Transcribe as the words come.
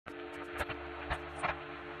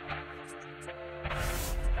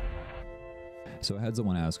So I had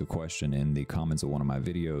someone ask a question in the comments of one of my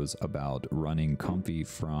videos about running Comfy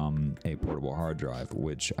from a portable hard drive,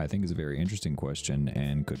 which I think is a very interesting question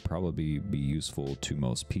and could probably be useful to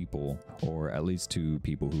most people, or at least to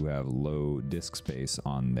people who have low disk space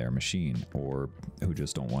on their machine, or who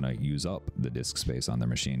just don't want to use up the disk space on their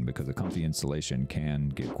machine, because a Comfy installation can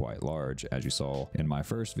get quite large. As you saw in my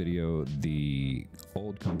first video, the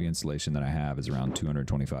old Comfy installation that I have is around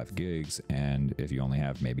 225 gigs, and if you only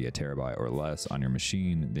have maybe a terabyte or less on your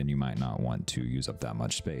machine, then you might not want to use up that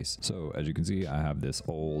much space. So as you can see, I have this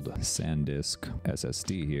old SanDisk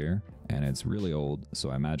SSD here, and it's really old,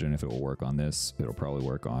 so I imagine if it will work on this, it'll probably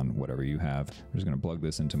work on whatever you have. I'm just going to plug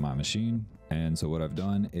this into my machine, and so what I've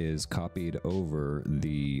done is copied over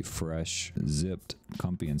the fresh zipped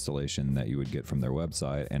Comfy installation that you would get from their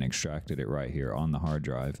website and extracted it right here on the hard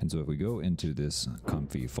drive. And so if we go into this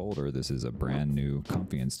Comfy folder, this is a brand new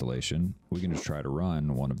Comfy installation. We can just try to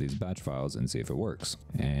run one of these batch files and see if it works.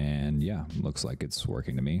 And yeah, looks like it's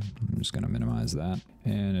working to me. I'm just going to minimize that.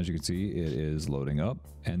 And as you can see, it is loading up,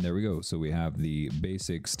 and there we go. So we have the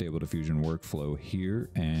basic Stable Diffusion workflow here,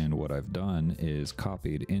 and what I've done is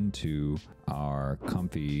copied into our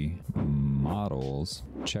Comfy models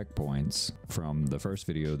checkpoints from the first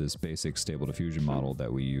video, this basic Stable Diffusion model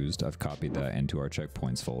that we used. I've copied that into our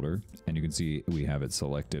checkpoints folder, and you can see we have it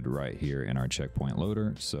selected right here in our checkpoint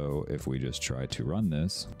loader. So if we just try to run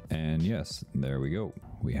this, and yes, there we go,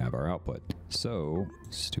 we have our output. So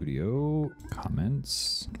studio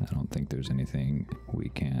comments, I don't think there's anything we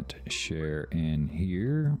can't share in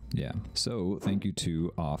here. Yeah, so thank you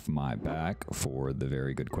to Off My Back for the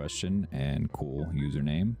very good question and cool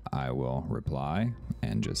username. I will reply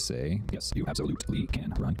and just say, yes, you absolutely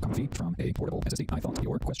can run Comfy from a portable SSD. I thought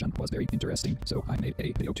your question was very interesting, so I made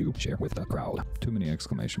a video to share with the crowd. Too many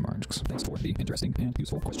exclamation marks. Thanks for the interesting and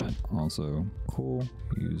useful question. Also, cool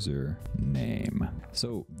username.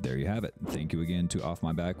 So there you have it. Thank you again to Off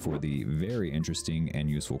My Back for the very interesting and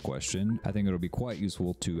useful question. I think it'll be quite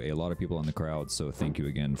useful to a lot of people in the crowd, so thank you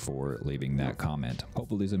again for leaving that comment.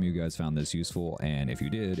 Hopefully some of you guys found this useful, and if you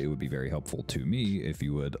did, it would be very helpful to me if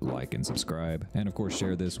you would like and subscribe, and of course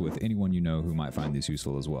share this with anyone you know who might find this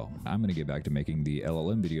useful as well. I'm going to get back to making the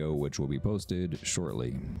LLM video, which will be posted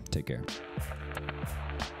shortly. Take care.